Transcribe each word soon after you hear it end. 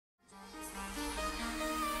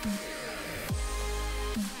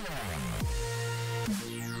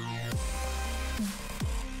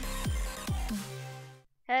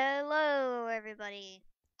Hello everybody,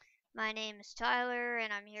 my name is Tyler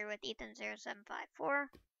and I'm here with Ethan0754.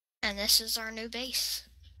 And this is our new base.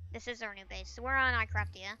 This is our new base. We're on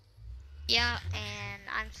iCraftia. Yeah. And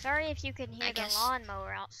I'm sorry if you can hear the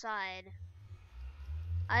lawnmower outside.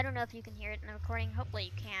 I don't know if you can hear it in the recording. Hopefully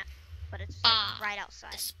you can't, but it's like right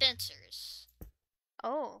outside. Dispensers.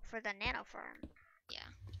 Oh, for the nano farm. Yeah.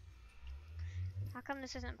 How come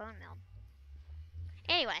this isn't bone milled?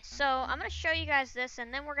 Anyway, so I'm going to show you guys this,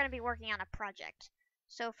 and then we're going to be working on a project.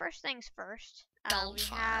 So first things first, gold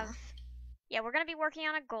farm. We're going to be working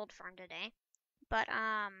on a gold farm today. But,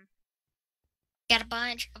 got a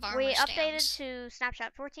bunch of armor we stands. updated to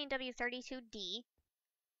snapshot 14W32D.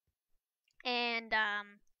 And,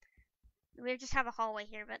 we just have a hallway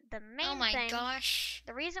here, but the main thing... Oh my gosh.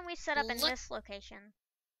 The reason we set up in this location...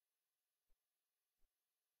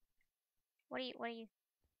 What are you...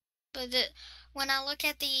 But when I look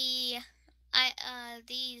at these, I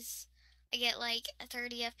get like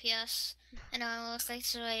 30 FPS, and when I look like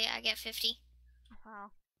today, I get 50.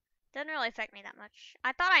 Wow. Doesn't really affect me that much.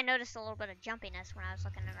 I thought I noticed a little bit of jumpiness when I was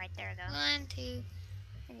looking right there, though. 1, 2.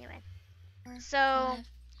 Anyway. 4, so, 5,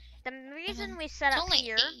 the reason we set up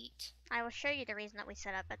here... 8. I will show you the reason that we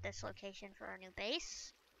set up at this location for our new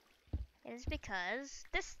base. Is because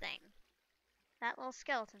this thing. That little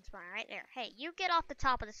skeleton spawner right there. Hey, you get off the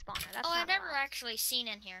top of the spawner. That's I've never allowed. actually seen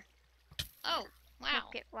in here. Oh, wow.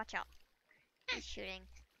 Okay, watch out. He's shooting.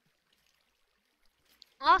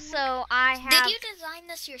 Also, I have... Did you design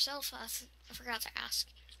this yourself? I forgot to ask.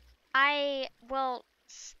 Well,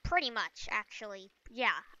 pretty much, actually.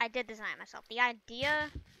 Yeah, I did design it myself. The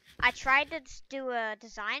idea... I tried to do a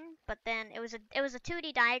design, but then it was a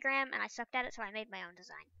 2D diagram, and I sucked at it, so I made my own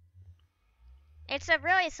design. It's a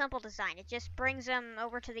really simple design. It just brings them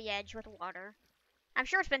over to the edge with water. I'm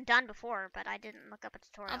sure it's been done before, but I didn't look up a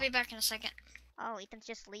tutorial. I'll be back in a second. Oh, Ethan's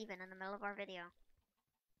just leaving in the middle of our video.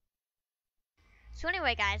 So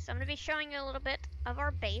anyway, guys, I'm going to be showing you a little bit of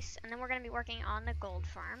our base, and then we're going to be working on the gold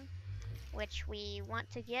farm, which we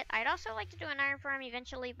want to get. I'd also like to do an iron farm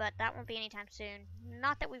eventually, but that won't be anytime soon.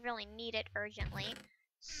 Not that we really need it urgently,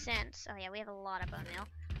 since... Oh yeah, we have a lot of bone meal.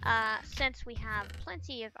 Since we have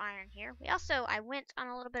plenty of iron here. I went on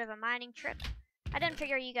a little bit of a mining trip. I didn't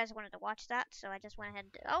figure you guys wanted to watch that, so I just went ahead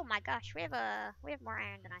and... Oh my gosh, we have more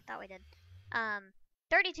iron than I thought we did.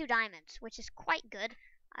 32 diamonds, which is quite good.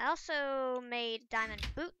 I also made diamond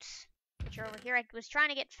boots, which are over here. I was trying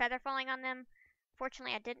to get feather falling on them.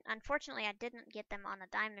 Unfortunately, I didn't get them on the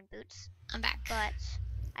diamond boots. I'm back. But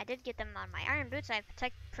I did get them on my iron boots. I have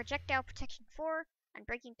projectile protection 4,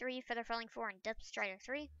 unbreaking 3, feather falling 4, and depth strider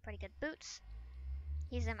 3. Pretty good boots.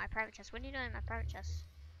 He's in my private chest. What are you doing in my private chest?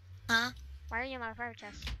 Huh? Why are you in my private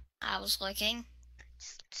chest? I was looking.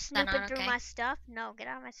 Snooping through my stuff? No, get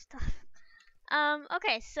out of my stuff.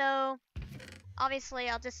 Okay, so obviously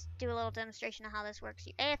I'll just do a little demonstration of how this works.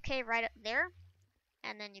 You AFK right up there,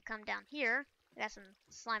 and then you come down here. We got some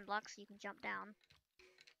slime blocks so you can jump down.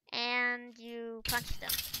 And you punch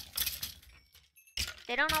them.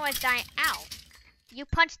 They don't always die. Ow! You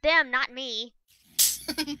punch them, not me.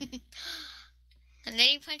 And then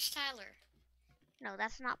you punch Tyler. No,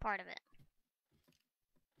 that's not part of it.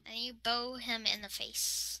 And you bow him in the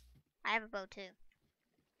face. I have a bow too.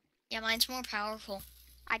 Yeah, mine's more powerful.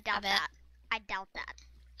 I doubt that. I doubt that.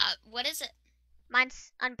 What is it?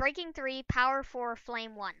 Mine's Unbreaking 3, Power 4,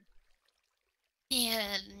 Flame 1.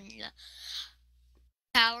 Yeah.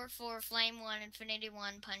 Power 4, Flame 1, Infinity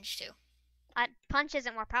 1, Punch 2. Punch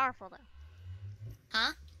isn't more powerful though.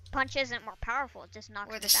 Huh? Punch isn't more powerful, it just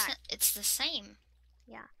knocks me back. It's the same.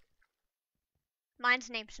 Yeah. Mine's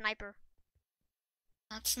named Sniper.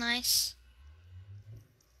 That's nice.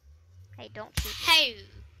 Hey, don't shoot me. Hey!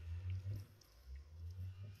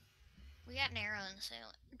 We got an arrow in the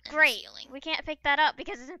ceiling. Great. We can't pick that up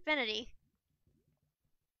because it's infinity.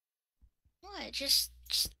 What? Just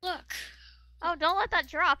look. Oh, don't let that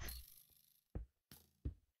drop.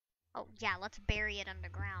 Oh, yeah, let's bury it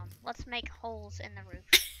underground. Let's make holes in the roof.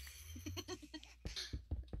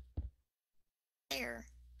 There.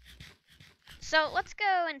 So, let's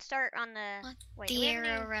go and start on the... Wait, the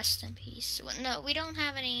arrow, rest in peace. No, we don't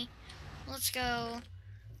have any... Let's go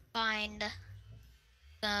find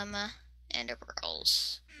some ender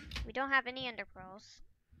pearls. We don't have any ender pearls.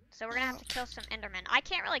 So we're gonna have to kill some endermen. I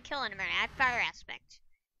can't really kill endermen. I have fire aspect.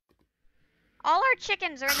 All our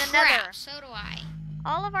chickens are in the nether. So do I.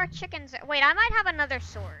 All of our chickens... Wait, I might have another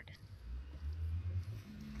sword.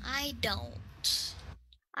 I don't.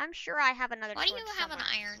 I'm sure I have another sword. Why do you have an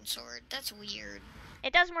iron sword? That's weird.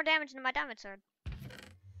 It does more damage than my diamond sword.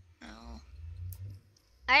 Oh.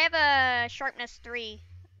 I have a sharpness 3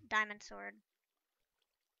 diamond sword.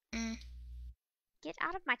 Mm. Get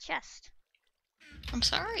out of my chest. I'm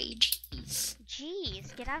sorry. Jeez.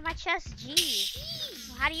 Jeez, get out of my chest. Jeez.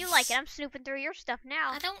 Jeez. How do you like it? I'm snooping through your stuff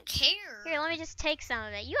now. I don't care. Here, let me just take some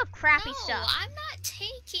of it. You have crappy stuff. No, I'm not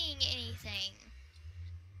taking anything.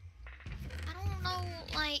 I don't know,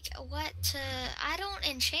 like, what to... I don't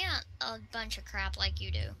enchant a bunch of crap like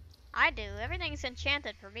you do. I do. Everything's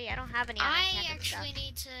enchanted for me. I don't have any unenchanted I actually stuff.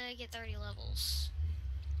 need to get 30 levels.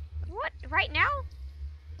 What? Right now?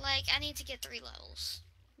 Like, I need to get 3 levels.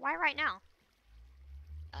 Why right now?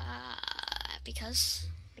 Because...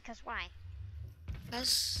 Because why?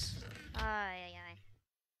 Because... Ay.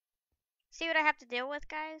 See what I have to deal with,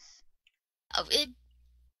 guys?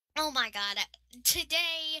 Oh my god.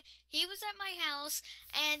 Today, he was at my house,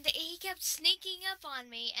 and he kept sneaking up on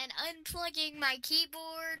me and unplugging my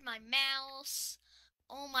keyboard, my mouse.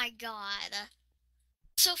 Oh my god.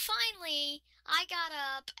 So finally, I got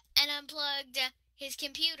up and unplugged his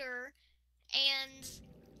computer and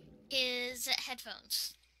his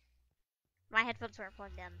headphones. My headphones weren't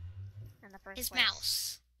plugged in the first place. His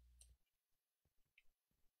mouse.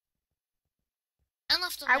 And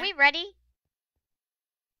left them Are there. we ready?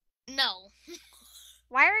 No.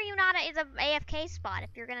 Why are you not at the AFK spot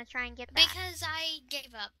if you're gonna try and get back? Because I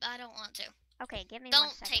gave up. I don't want to. Okay, give me 1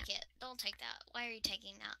 second. Don't take it. Don't take that. Why are you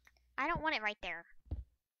taking that? I don't want it right there.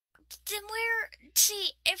 Then where?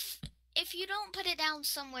 See, if you don't put it down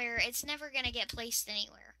somewhere, it's never gonna get placed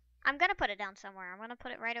anywhere. I'm gonna put it down somewhere. I'm gonna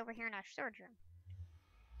put it right over here in our storage room.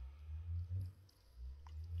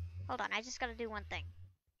 Hold on, I just gotta do one thing.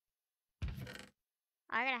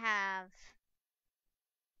 I'm gonna have...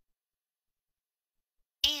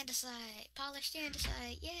 Andesite. Polished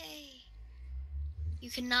andesite. Yay.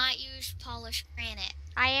 You cannot use polished granite.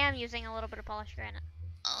 I am using a little bit of polished granite.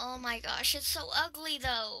 Oh my gosh, it's so ugly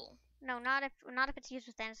though. No, not if it's used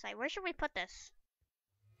with andesite. Where should we put this?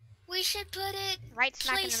 We should put it right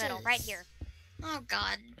smack in the middle, right here. Oh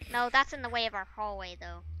god. No, that's in the way of our hallway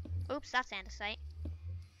though. Oops, that's andesite.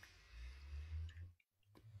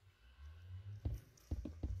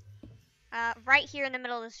 Right here in the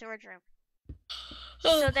middle of the storage room.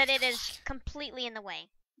 Oh so that it is completely in the way.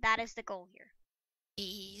 That is the goal here.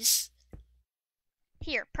 Jeez.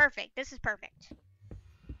 Here, perfect. This is perfect.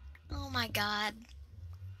 Oh my god.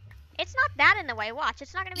 It's not that in the way. Watch,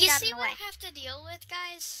 it's not going to be that in the way. You see what I have to deal with,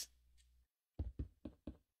 guys?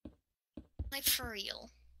 Like, for real.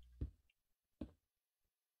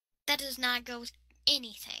 That does not go with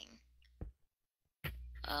anything.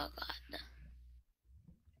 Oh god.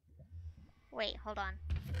 Wait, hold on.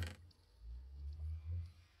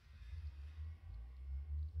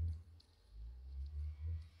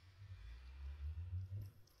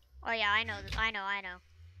 Oh yeah, I know this. I know.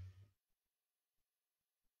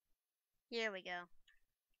 Here we go.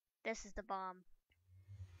 This is the bomb.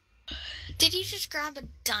 Did you just grab a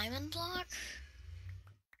diamond block?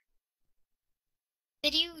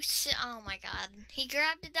 Did you oh my god. He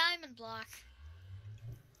grabbed a diamond block.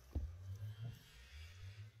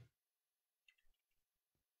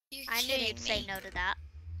 You're I knew you'd say no to that.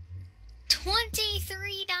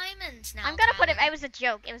 23 diamonds now. I'm gonna put it. Tyler. It was a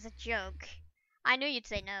joke. It was a joke. I knew you'd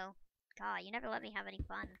say no. God, you never let me have any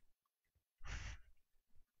fun.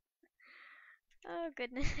 Oh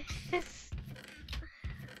goodness.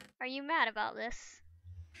 Are you mad about this?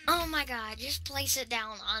 Oh my god, just place it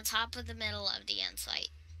down on top of the middle of the end site.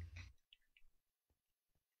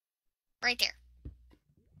 Right there.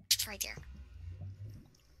 Just right there.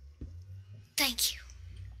 Thank you.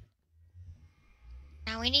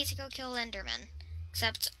 Now we need to go kill Enderman.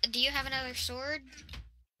 Except, do you have another sword?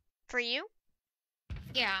 For you?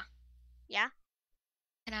 Yeah. Yeah?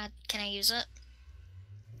 Can I use it?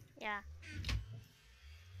 Yeah.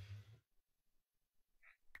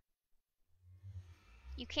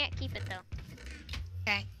 You can't keep it though.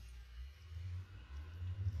 Okay.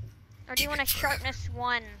 Or do you want a sharpness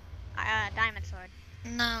 1 diamond sword?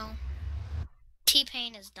 No.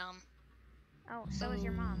 T-Pain is dumb. Oh, so is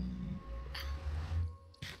your mom.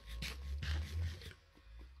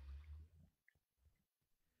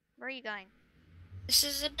 Where are you going? This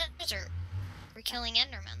is a desert. We're killing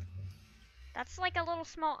Enderman. That's like a little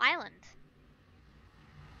small island.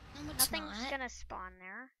 No, it's Nothing's not. gonna spawn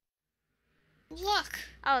there. Look.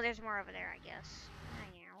 Oh, there's more over there, I guess.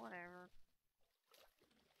 Yeah, whatever.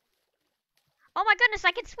 Oh my goodness,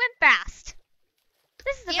 I can swim fast!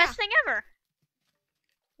 This is the best thing ever!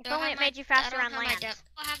 If only it made you faster on land.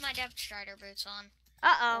 I'll have my Depth Strider boots on.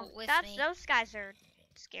 Uh-oh, those guys are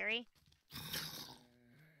scary.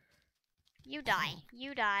 You die.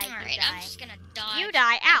 You die. Alright, You die. I'm just gonna dodge You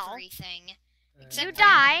die. Ow. everything. You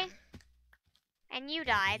die. And you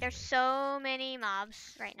die. There's so many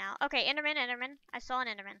mobs right now. Okay, Enderman, Enderman. I saw an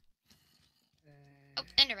Enderman. Oh,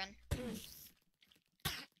 Enderman.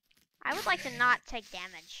 I would like to not take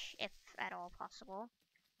damage, if at all possible.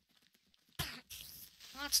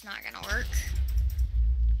 Well, that's not gonna work.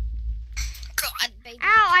 God, baby.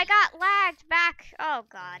 Ow, I got lagged back. Oh,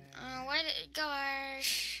 God. Oh, what?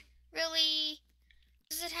 Gosh. Really?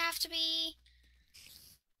 Does it have to be?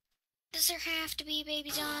 Does there have to be a baby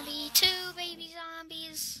zombie? 2 baby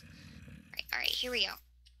zombies? Alright, here we go.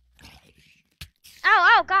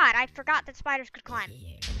 Oh, God. I forgot that spiders could climb.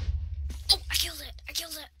 Oh, I killed it. I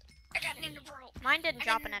killed it. I got an ender pearl. Mine didn't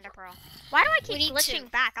drop an ender pearl. Why do I keep need glitching 2.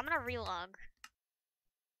 back? I'm gonna relog.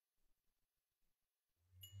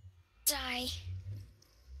 Die.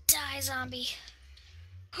 Die, zombie.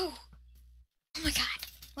 Whew. Oh my god.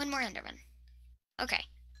 1 more enderman. Okay.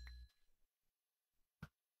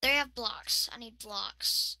 They have blocks. I need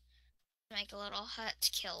blocks to make a little hut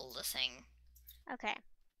to kill the thing. Okay.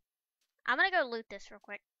 I'm gonna go loot this real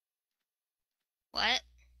quick. What?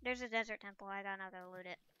 There's a desert temple. I gotta go loot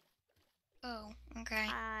it. Oh, okay.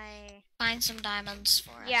 I... Find some diamonds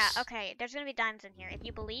for us. Yeah, okay. There's gonna be diamonds in here. If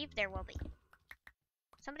you believe, there will be.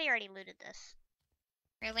 Somebody already looted this.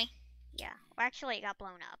 Really? Yeah. Well, actually, it got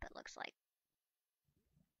blown up, it looks like.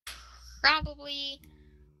 Probably,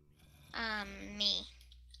 me.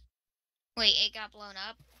 Wait, it got blown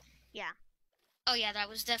up? Yeah. Oh yeah, that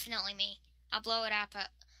was definitely me. I'll blow it up.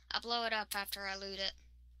 I'll blow it up after I loot it.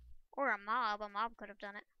 Or a mob. A mob could have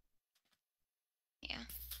done it. Yeah.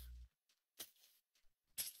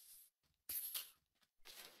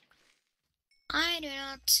 I do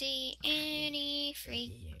not see any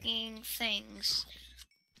freaking things.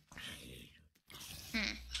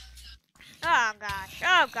 Oh, gosh.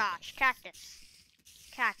 Oh, gosh. Cactus.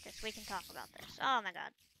 Cactus. We can talk about this. Oh, my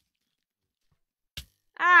God.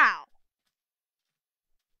 Ow.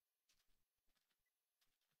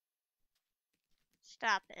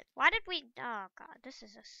 Stop it. Why did we... Oh, God. This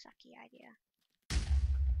is a sucky idea.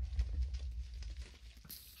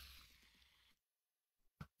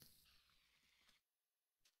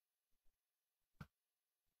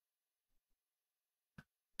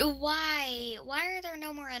 Why? Why are there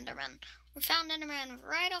no more endermen? We found endermen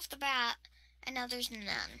right off the bat, and now there's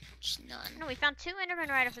none. Just none. No, we found 2 endermen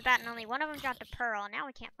right off the bat, and only one of them dropped a pearl, and now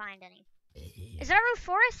we can't find any. Is that a roof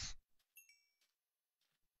forest?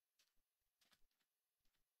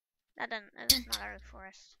 That's not a roof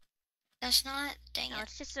forest. That's not. Dang No, it.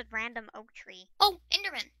 it's just a random oak tree. Oh,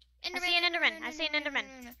 enderman! Enderman! I see an enderman. I see an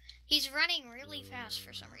enderman. He's running really fast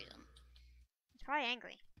for some reason. He's probably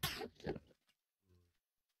angry.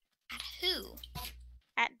 At who?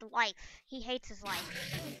 At life. He hates his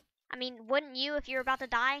life. I mean, wouldn't you if you were about to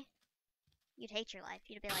die? You'd hate your life.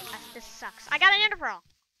 You'd be like, this sucks. I got an ender pearl.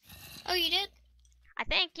 Oh, you did? I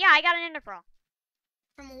think. Yeah, I got an ender pearl.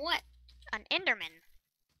 From what? An enderman.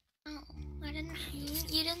 Oh, I didn't.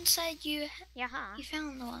 You didn't say you. Yeah, huh? You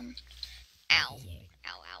found one. Ow!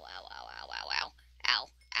 Ow! Ow! Ow! Ow! Ow! Ow! Ow! Ow!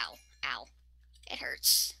 Ow! Ow! It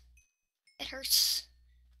hurts. It hurts.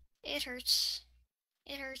 It hurts.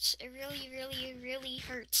 It hurts. It really, really, really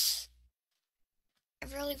hurts. It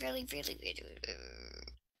really, really, really, really,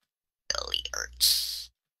 really hurts.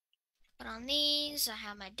 But on these, I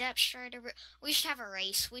have my depth strider. We should have a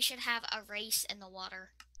race. We should have a race in the water.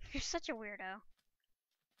 You're such a weirdo.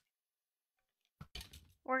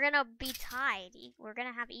 We're gonna be tied. We're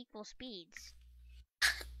gonna have equal speeds.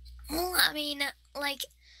 Well, I mean, like,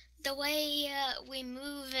 the way we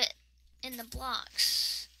move it in the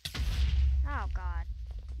blocks. Oh, God.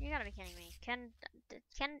 You gotta be kidding me. Can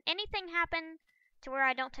anything happen to where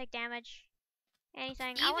I don't take damage?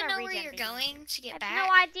 Anything? Do you even know where you're going to get back? I have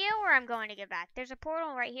no idea where I'm going to get back. There's a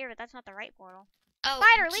portal right here, but that's not the right portal. Oh,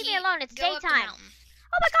 Spider, leave me alone. It's go up the daytime. mountain.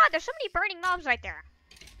 Oh my God, there's so many burning mobs right there.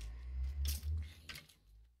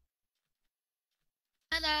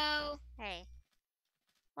 Hello. Hey.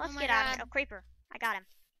 Let's Oh my get out of God. here. Oh, creeper. I got him.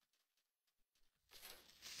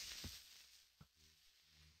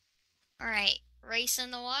 Alright, race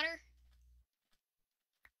in the water?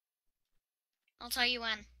 I'll tell you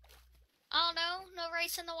when. Oh no, no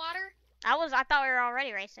race in the water? I thought we were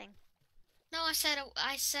already racing. No, I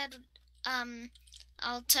said,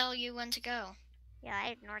 I'll tell you when to go. Yeah, I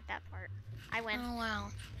ignored that part. I win. Oh wow.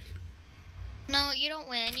 No, you don't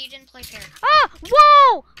win. You didn't play fair. Oh!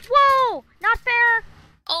 Whoa! Whoa! Not fair!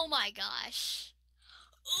 Oh my gosh.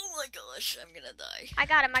 Oh my gosh, I'm gonna die. I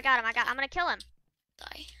got him. I'm gonna kill him.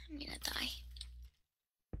 Die. I'm gonna die.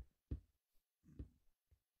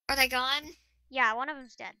 Are they gone? Yeah, one of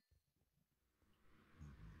them's dead.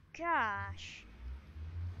 gosh.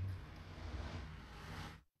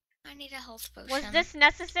 I need a health potion. Was this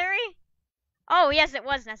necessary? Oh, yes, it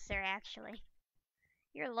was necessary, actually.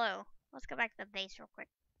 You're low. Let's go back to the base real quick.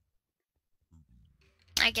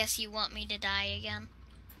 I guess you want me to die again.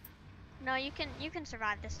 No, you can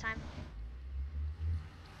survive this time.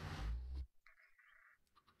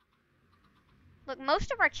 Look,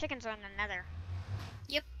 most of our chickens are in the nether.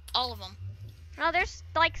 Yep, all of them. No, there's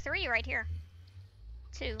like 3 right here.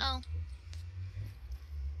 2. Oh.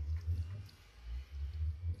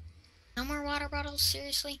 No more water bottles,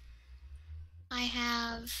 seriously? I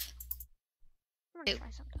have... I'm gonna try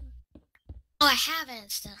something. Oh, I have an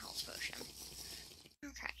instant health potion.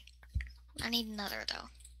 Okay. I need another,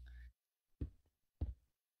 though.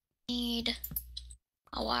 Need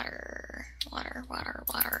a water. Water.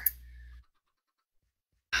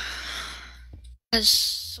 Because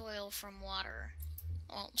soil from water,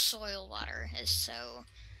 well, soil water is so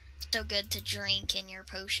good to drink in your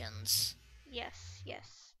potions. Yes.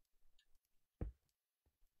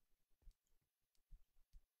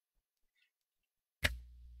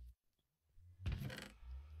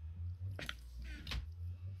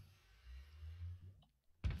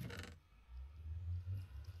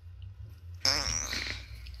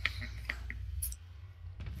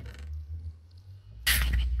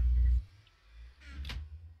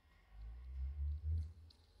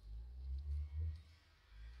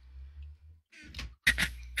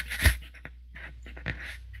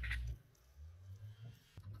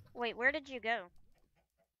 Wait, where did you go?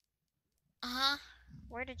 Uh-huh.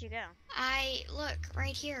 Where did you go? Look,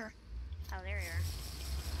 right here. Oh, there you are.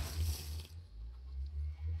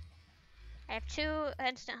 I have 2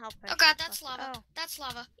 instant health potions. Oh god, that's lava. Oh. That's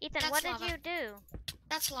lava. Ethan, that's what lava. did you do?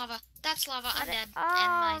 That's lava. That's lava. I'm dead. Oh,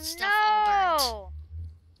 and my stuff all burned. no!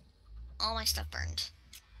 All my stuff burned.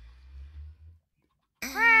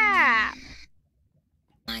 Crap!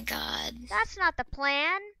 My god. That's not the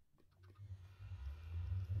plan.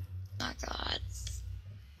 My god.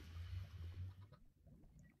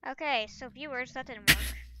 Okay, so viewers, that didn't work.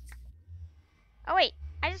 Oh wait,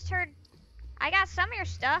 I just heard... I got some of your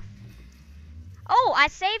stuff. Oh, I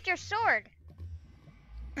saved your sword.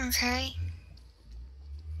 Okay.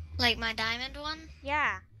 Like my diamond one?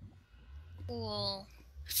 Yeah. Cool.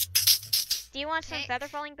 Do you want some feather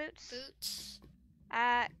falling boots? Boots?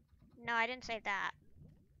 No, I didn't save that.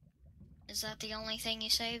 Is that the only thing you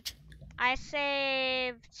saved? I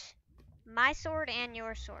saved my sword and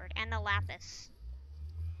your sword, and the lapis.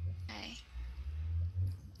 Okay.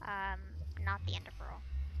 Not the ender pearl.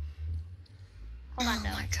 Hold on, though.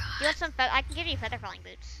 Oh my god. You want some I can give you feather falling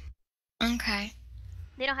boots. Okay.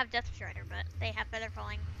 They don't have depth strider, but they have feather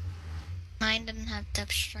falling. Mine didn't have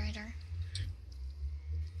depth strider.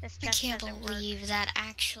 This I chest can't doesn't believe work. that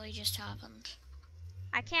actually just happened.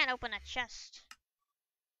 I can't open a chest.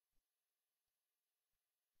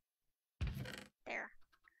 There.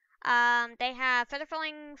 They have feather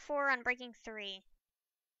falling 4, unbreaking 3.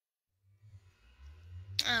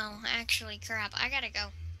 Oh, actually, crap. I gotta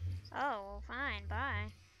go. Oh, well, fine.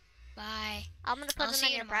 Bye. Bye. I'm gonna put them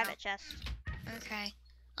in your private chest. Okay.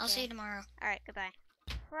 I'll see you tomorrow. Alright, goodbye.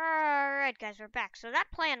 Alright, guys, we're back. So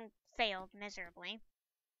that plan failed miserably.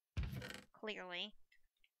 Clearly.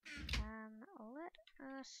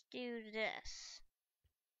 Let us do this.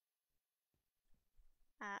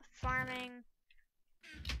 Farming.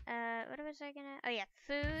 What was I gonna... Oh, yeah,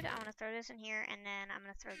 food. I want to throw this in here, and then I'm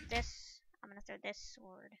gonna throw this... I'm gonna throw this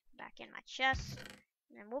sword back in my chest,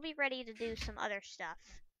 and then we'll be ready to do some other stuff.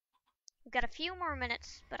 We've got a few more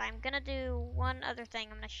minutes, but I'm gonna do one other thing.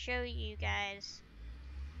 I'm gonna show you guys.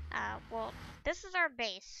 Well, this is our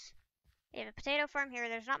base. We have a potato farm here.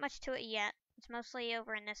 There's not much to it yet. It's mostly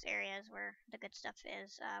over in this area is where the good stuff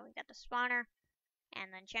is. We've got the spawner,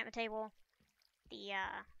 and the enchantment table, the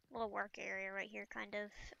little work area right here, kind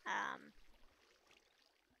of.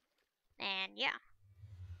 And yeah.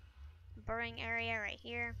 Burrowing area right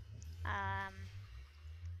here.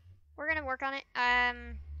 We're gonna work on it.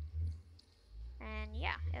 And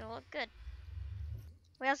yeah, it'll look good.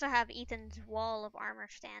 We also have Ethan's wall of armor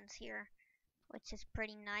stands here, which is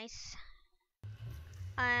pretty nice.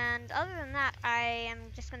 And other than that, I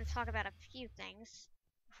am just gonna talk about a few things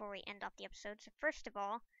before we end off the episode. So first of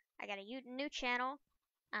all, I got a new channel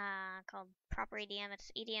called Proper EDM.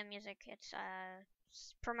 It's EDM music. It's a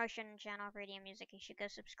promotion channel for EDM music. You should go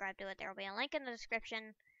subscribe to it. There will be a link in the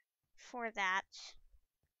description for that.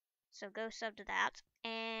 So go sub to that.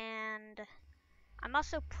 And I'm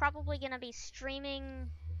also probably going to be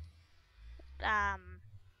streaming.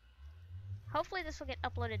 Hopefully this will get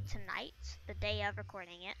uploaded tonight, the day of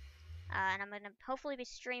recording it. And I'm going to hopefully be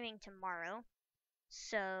streaming tomorrow.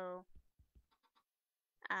 So,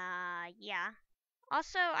 yeah.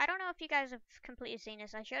 Also, I don't know if you guys have completely seen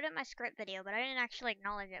this. I showed it in my script video, but I didn't actually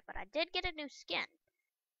acknowledge it. But I did get a new skin.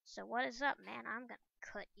 So what is up, man? I'm gonna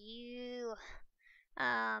cut you.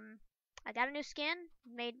 I got a new skin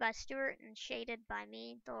made by Stuart and shaded by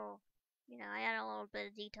me. Though, you know, I added a little bit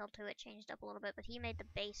of detail to it, changed up a little bit, but he made the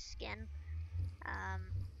base skin.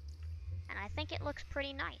 And I think it looks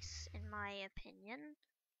pretty nice, in my opinion.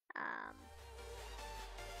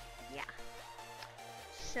 Yeah.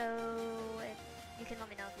 So, you can let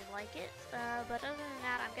me know if you like it. But other than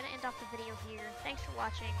that, I'm gonna end off the video here. Thanks for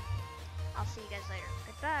watching. I'll see you guys later.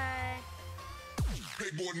 Goodbye.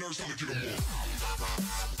 Pegboard nerds gonna get them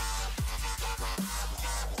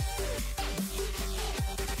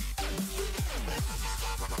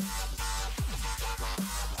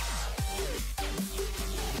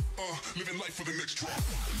living life for the next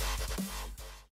drop.